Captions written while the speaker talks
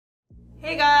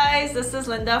Hey guys, this is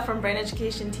Linda from Brain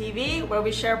Education TV, where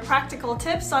we share practical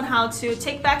tips on how to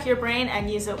take back your brain and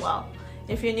use it well.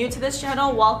 If you're new to this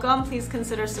channel, welcome. Please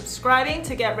consider subscribing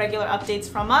to get regular updates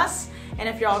from us. And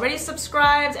if you're already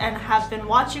subscribed and have been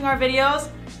watching our videos,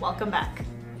 welcome back.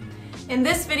 In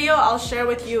this video, I'll share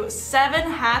with you 7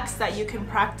 hacks that you can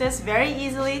practice very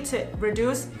easily to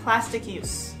reduce plastic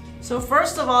use. So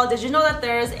first of all, did you know that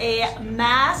there's a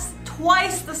mass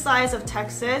twice the size of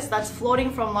Texas that's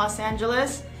floating from Los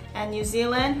Angeles and New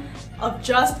Zealand of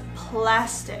just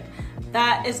plastic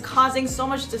that is causing so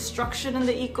much destruction in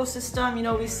the ecosystem? You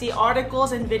know, we see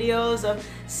articles and videos of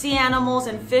sea animals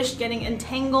and fish getting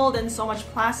entangled in so much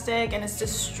plastic, and it's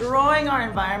destroying our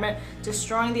environment,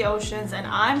 destroying the oceans, and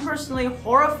I'm personally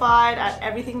horrified at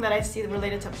everything that I see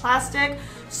related to plastic.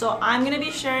 So I'm going to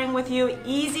be sharing with you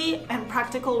easy and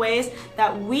practical ways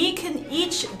that we can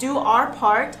each do our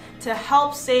part to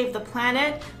help save the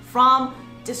planet from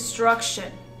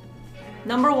destruction.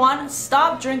 Number 1,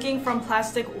 stop drinking from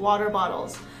plastic water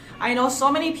bottles. I know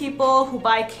so many people who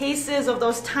buy cases of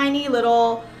those tiny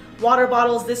little water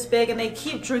bottles this big and they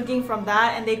keep drinking from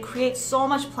that, and they create so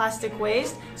much plastic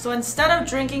waste. So instead of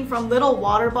drinking from little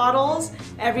water bottles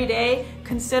every day,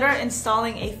 consider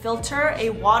installing a filter, a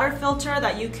water filter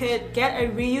that you could get a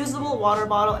reusable water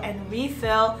bottle and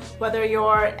refill, whether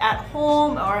you're at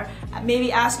home or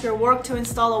maybe ask your work to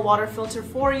install a water filter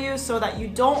for you, so that you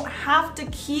don't have to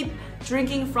keep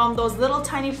drinking from those little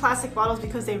tiny plastic bottles,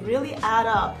 because they really add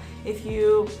up if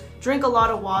you drink a lot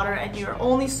of water and your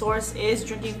only source is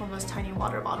drinking from those tiny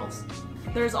water bottles.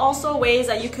 There's also ways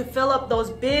that you could fill up those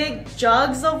big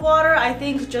jugs of water. I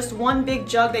think just one big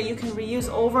jug that you can reuse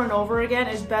over and over again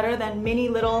is better than many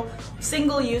little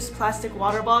single-use plastic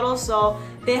water bottles. So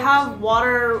they have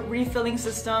water refilling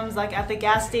systems like at the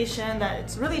gas station that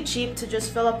it's really cheap to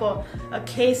just fill up a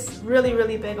case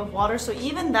really big of water. So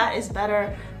even that is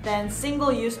better than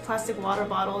single-use plastic water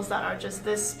bottles that are just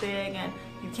this big and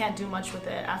you can't do much with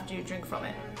it after you drink from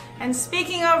it. And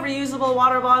speaking of reusable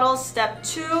water bottles, step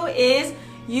 2 is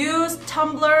use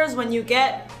tumblers when you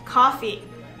get coffee.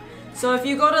 So if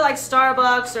you go to like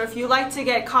Starbucks, or if you like to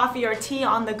get coffee or tea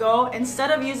on the go,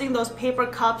 instead of using those paper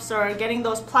cups or getting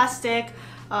those plastic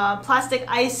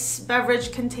ice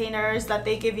beverage containers that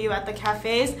they give you at the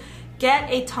cafes, get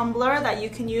a tumbler that you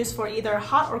can use for either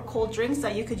hot or cold drinks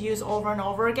that you could use over and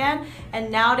over again. And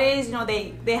nowadays, you know,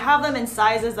 they have them in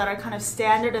sizes that are kind of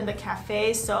standard in the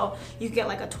cafe. So you get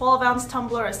like a 12-ounce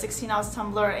tumbler, a 16-ounce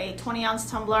tumbler, a 20-ounce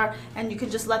tumbler, and you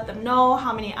can just let them know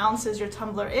how many ounces your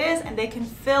tumbler is, and they can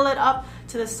fill it up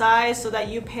to the size so that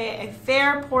you pay a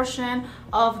fair portion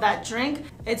of that drink.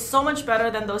 It's so much better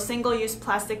than those single-use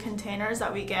plastic containers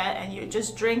that we get and you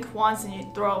just drink once and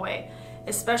you throw away.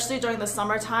 Especially during the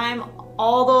summertime,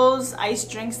 all those ice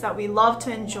drinks that we love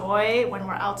to enjoy when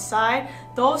we're outside,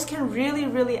 those can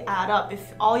really add up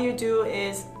if all you do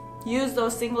is use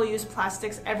those single-use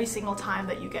plastics every single time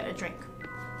that you get a drink.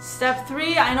 Step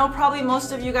 3, I know probably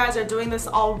most of you guys are doing this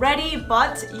already,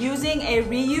 but using a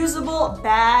reusable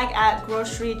bag at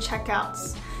grocery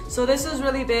checkouts. So this is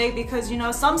really big because, you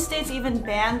know, some states even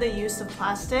ban the use of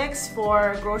plastics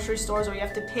for grocery stores, where you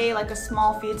have to pay like a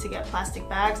small fee to get plastic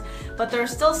bags. But there are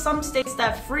still some states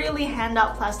that freely hand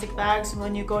out plastic bags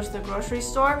when you go to the grocery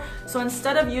store. So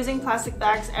instead of using plastic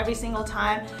bags every single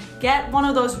time, get one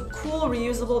of those cool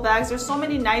reusable bags. There's so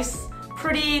many nice,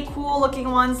 pretty cool looking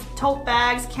ones, tote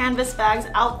bags, canvas bags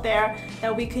out there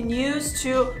that we can use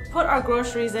to put our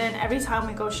groceries in every time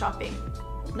we go shopping.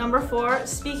 Number 4,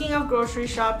 speaking of grocery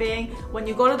shopping, when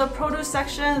you go to the produce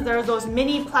section, there are those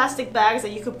mini plastic bags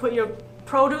that you could put your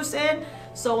produce in.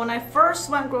 So when I first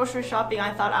went grocery shopping,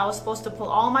 I thought I was supposed to put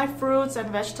all my fruits and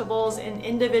vegetables in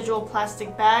individual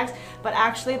plastic bags, but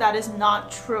actually that is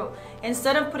not true.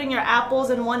 Instead of putting your apples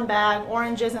in one bag,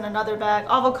 oranges in another bag,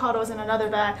 avocados in another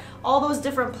bag, all those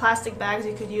different plastic bags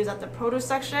you could use at the produce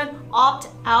section, opt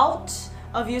out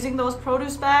of using those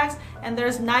produce bags, and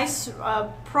there's nice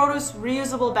produce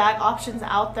reusable bag options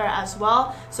out there as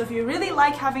well. So if you really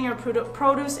like having your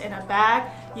produce in a bag,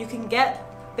 you can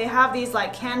they have these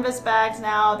like canvas bags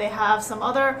now. They have some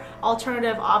other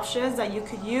alternative options that you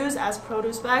could use as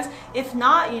produce bags. If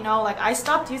not, you know, like I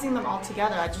stopped using them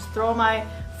altogether. I just throw my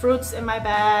fruits in my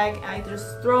bag, I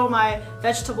just throw my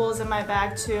vegetables in my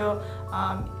bag too.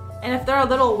 And if they're a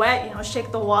little wet, you know,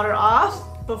 shake the water off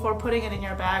before putting it in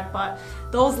your bag. But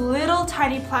those little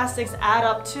tiny plastics add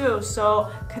up too,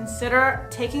 so consider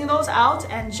taking those out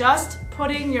and just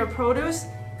putting your produce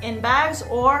in bags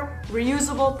or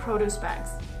reusable produce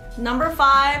bags. Number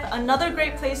 5, another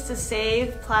great place to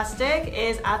save plastic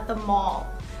is at the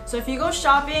mall. So if you go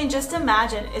shopping, just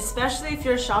imagine, especially if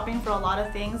you're shopping for a lot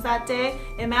of things that day,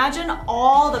 imagine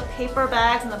all the paper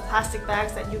bags and the plastic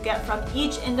bags that you get from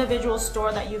each individual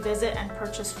store that you visit and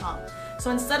purchase from. So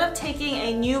instead of taking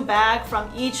a new bag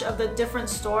from each of the different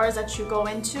stores that you go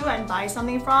into and buy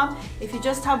something from, if you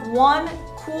just have one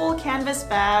cool canvas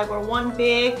bag or one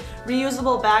big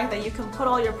reusable bag that you can put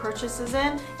all your purchases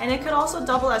in, and it could also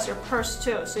double as your purse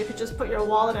too. So you could just put your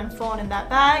wallet and phone in that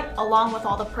bag along with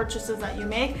all the purchases that you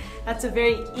make. That's a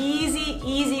very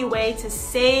easy way to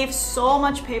save so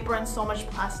much paper and so much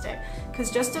plastic. Because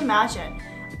just imagine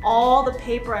all the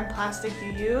paper and plastic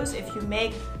you use. If you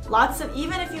make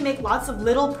even if you make lots of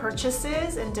little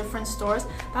purchases in different stores,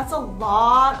 that's a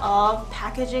lot of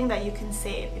packaging that you can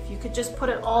save if you could just put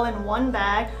it all in one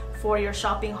bag for your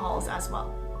shopping hauls as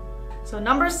well. So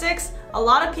number 6, a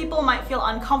lot of people might feel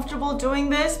uncomfortable doing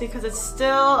this because it's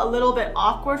still a little bit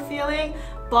awkward feeling.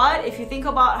 But if you think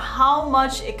about how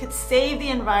much it could save the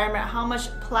environment, how much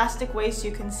plastic waste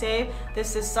you can save,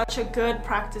 this is such a good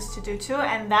practice to do too.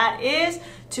 And that is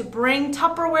to bring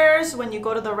Tupperwares when you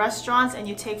go to the restaurants and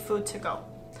you take food to go.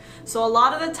 So a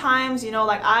lot of the times,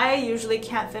 like I usually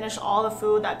can't finish all the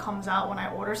food that comes out when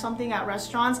I order something at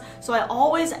restaurants. So I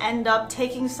always end up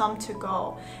taking some to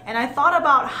go. And I thought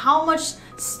about how much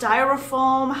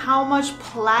styrofoam, how much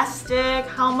plastic,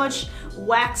 how much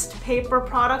waxed paper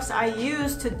products I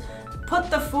use to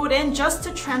put the food in just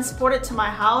to transport it to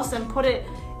my house and put it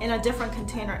in a different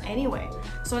container anyway.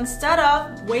 So instead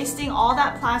of wasting all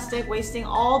that plastic, wasting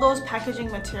all those packaging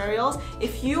materials,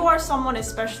 if you are someone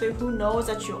especially who knows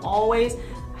that you always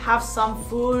have some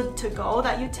food to go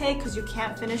that you take because you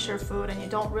can't finish your food and you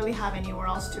don't really have anywhere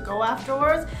else to go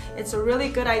afterwards, it's a really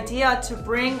good idea to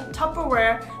bring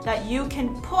Tupperware that you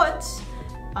can put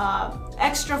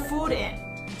extra food in,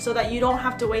 so that you don't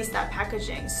have to waste that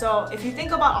packaging. So if you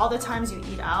think about all the times you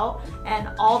eat out and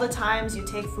all the times you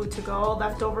take food to go,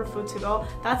 leftover food to go,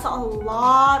 that's a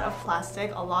lot of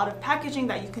plastic, a lot of packaging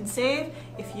that you can save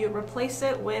if you replace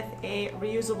it with a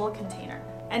reusable container.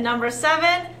 And number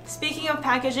 7, speaking of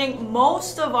packaging,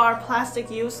 most of our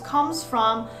plastic use comes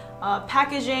from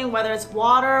packaging, whether it's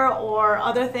water or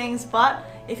other things. But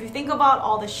if you think about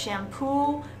all the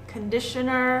shampoo,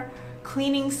 conditioner,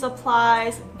 cleaning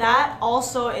supplies, that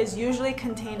also is usually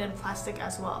contained in plastic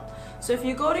as well. So if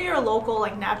you go to your local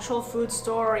natural food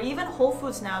store, or even Whole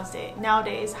Foods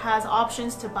nowadays has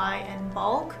options to buy in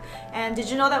bulk. And did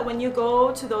you know that when you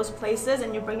go to those places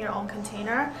and you bring your own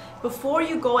container, before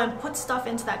you go and put stuff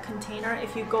into that container,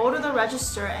 if you go to the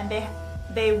register and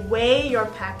they weigh your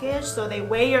package, so they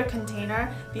weigh your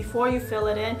container before you fill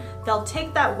it in, they'll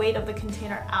take that weight of the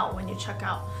container out when you check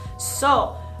out.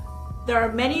 So there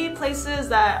are many places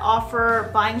that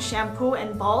offer buying shampoo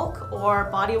in bulk or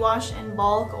body wash in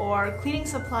bulk or cleaning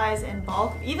supplies in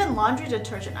bulk. Even laundry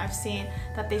detergent I've seen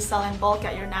that they sell in bulk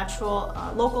at your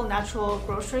local natural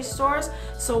grocery stores.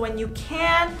 So when you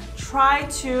can, try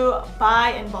to buy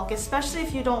in bulk, especially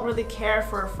if you don't really care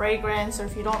for a fragrance or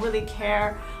if you don't really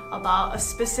care about a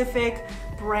specific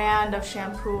brand of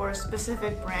shampoo or a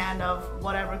specific brand of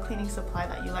whatever cleaning supply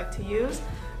that you like to use.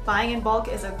 Buying in bulk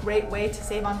is a great way to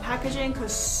save on packaging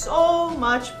because so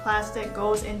much plastic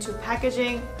goes into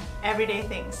packaging everyday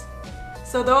things.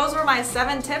 So those were my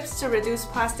 7 tips to reduce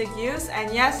plastic use.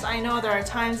 And yes, I know there are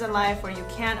times in life where you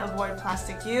can't avoid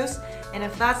plastic use. And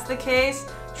if that's the case,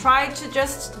 try to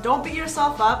just don't beat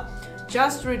yourself up.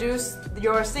 Just reduce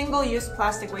your single-use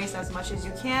plastic waste as much as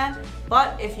you can.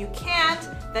 But if you can't,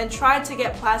 then try to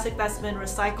get plastic that's been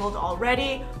recycled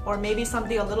already, or maybe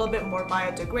something a little bit more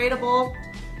biodegradable,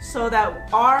 so that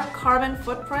our carbon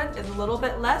footprint is a little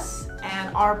bit less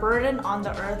and our burden on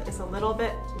the earth is a little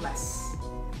bit less.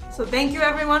 So thank you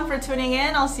everyone for tuning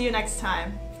in. I'll see you next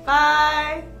time.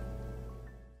 Bye!